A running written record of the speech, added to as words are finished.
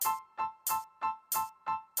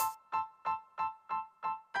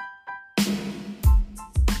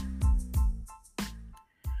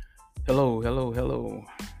Hello. It's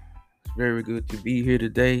very good to be here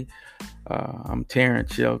today. I'm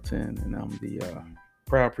Terrence Shelton, and I'm the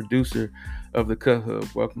proud producer of the Cut Hub.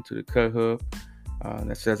 Welcome to the Cut Hub.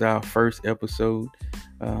 That's our first episode,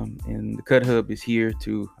 and the Cut Hub is here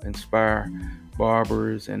to inspire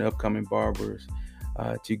barbers and upcoming barbers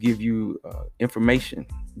to give you information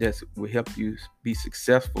that will help you be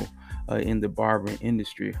successful in the barbering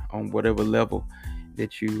industry on whatever level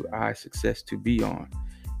that you are success to be on.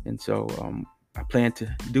 And so I plan to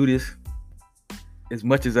do this as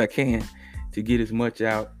much as I can to get as much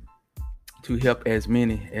out to help as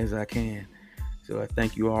many as I can. So I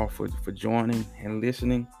thank you all for joining and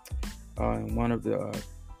listening. And one of the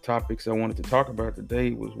topics I wanted to talk about today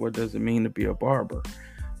was what does it mean to be a barber?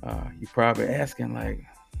 You're probably asking, like,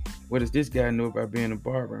 what does this guy know about being a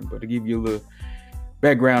barber? But to give you a little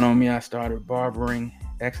background on me, I started barbering,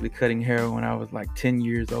 actually cutting hair when I was like 10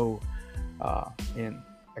 years old. And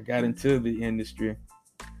I got into the industry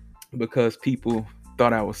because people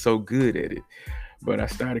thought I was so good at it. But I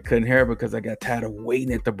started cutting hair because I got tired of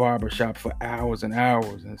waiting at the barber shop for hours and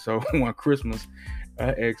hours. And so one Christmas,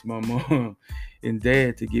 I asked my mom and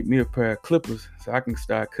dad to get me a pair of clippers so I can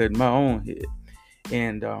start cutting my own head.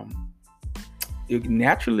 And it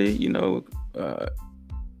naturally,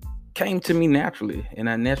 came to me naturally. And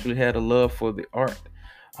I naturally had a love for the art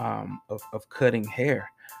of cutting hair.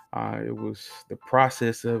 It was the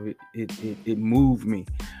process of it. It moved me,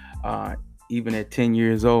 even at 10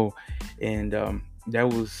 years old, and that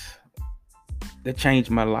changed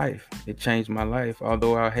my life. It changed my life.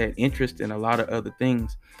 Although I had interest in a lot of other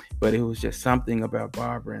things, but it was just something about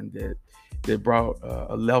barbering that brought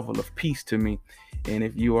a level of peace to me. And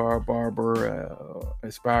if you are a barber,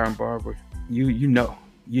 aspiring barber, you know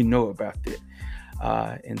about that.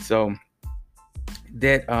 And so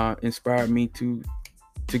that inspired me to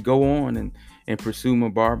go on and pursue my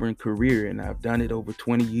barbering career. And I've done it over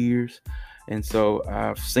 20 years. And so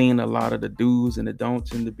I've seen a lot of the do's and the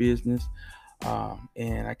don'ts in the business.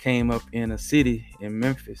 And I came up in a city in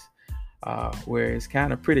Memphis where it's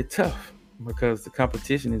kind of pretty tough because the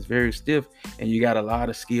competition is very stiff and you got a lot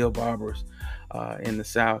of skilled barbers in the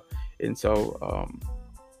South. And so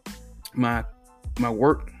my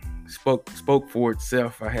work spoke for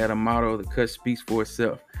itself. I had a motto: the cut speaks for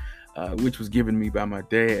itself, which was given me by my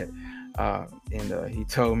dad. And he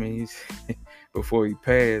told me, before he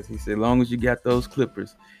passed, he said, as long as you got those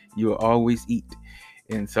clippers, you'll always eat.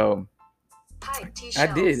 And so I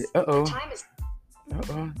did it. Uh-oh.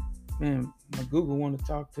 Man, my Google want to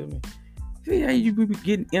talk to me. See how you be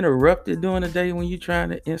getting interrupted during the day when you're trying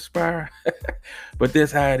to inspire? But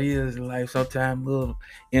that's how it is in life. Sometimes little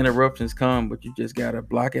interruptions come, but you just got to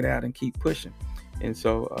block it out and keep pushing. And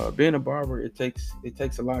so being a barber, it takes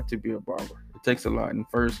a lot to be a barber. It takes a lot. And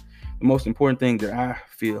first, the most important thing that I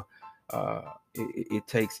feel it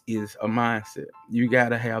takes is a mindset. You got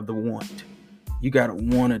to have the want. You got to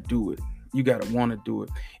want to do it.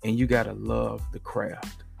 And you got to love the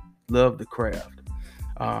craft. Love the craft.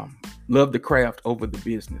 Love the craft over the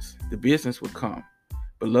business. The business will come,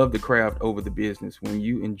 but love the craft over the business. When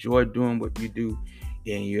you enjoy doing what you do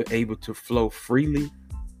and you're able to flow freely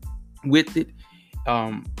with it,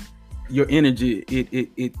 your energy,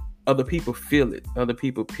 it other people feel it. Other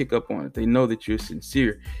people pick up on it. They know that you're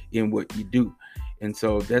sincere in what you do. And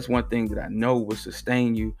so that's one thing that I know will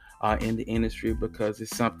sustain you in the industry, because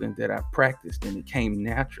it's something that I practiced and it came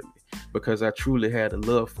naturally because I truly had a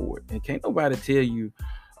love for it. And can't nobody tell you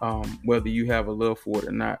whether you have a love for it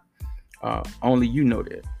or not. Only you know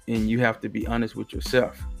that. And you have to be honest with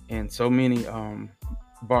yourself. And so many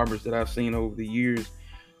barbers that I've seen over the years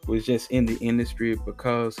was just in the industry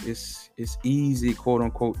because it's easy, quote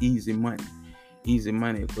unquote, easy money.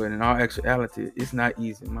 But in all actuality, it's not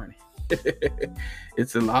easy money.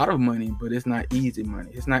 It's a lot of money, but it's not easy money.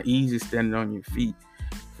 It's not easy standing on your feet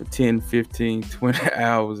for 10, 15, 20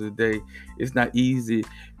 hours a day. It's not easy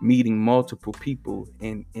meeting multiple people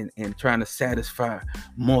and trying to satisfy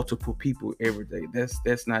multiple people every day.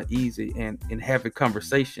 That's not easy. And having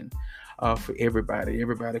conversation for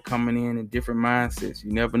everybody coming in different mindsets.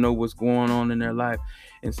 You never know what's going on in their life.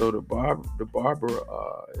 And so the barber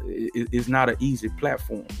is not an easy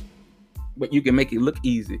platform, but you can make it look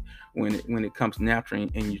easy when it comes natural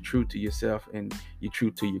and you're true to yourself and you're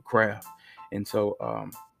true to your craft. And so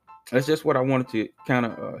that's just what I wanted to kind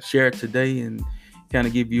of share today and kind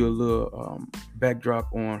of give you a little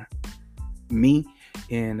backdrop on me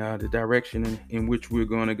and the direction in which we're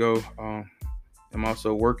going to go. I'm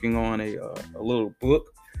also working on a little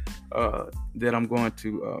book that I'm going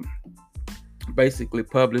to basically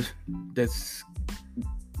publish. That's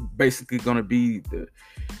basically going to be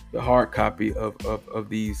the hard copy of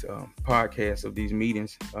these podcasts, of these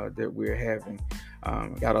meetings that we're having.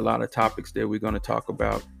 Got a lot of topics that we're going to talk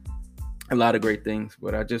about, a lot of great things,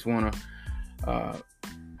 but I just want to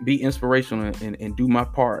be inspirational and do my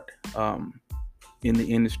part in the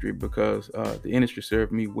industry, because the industry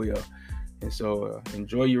served me well. And so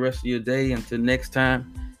enjoy your rest of your day. Until next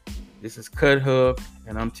time, this is Cut Hub,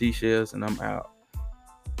 and I'm T-Shells, and I'm out.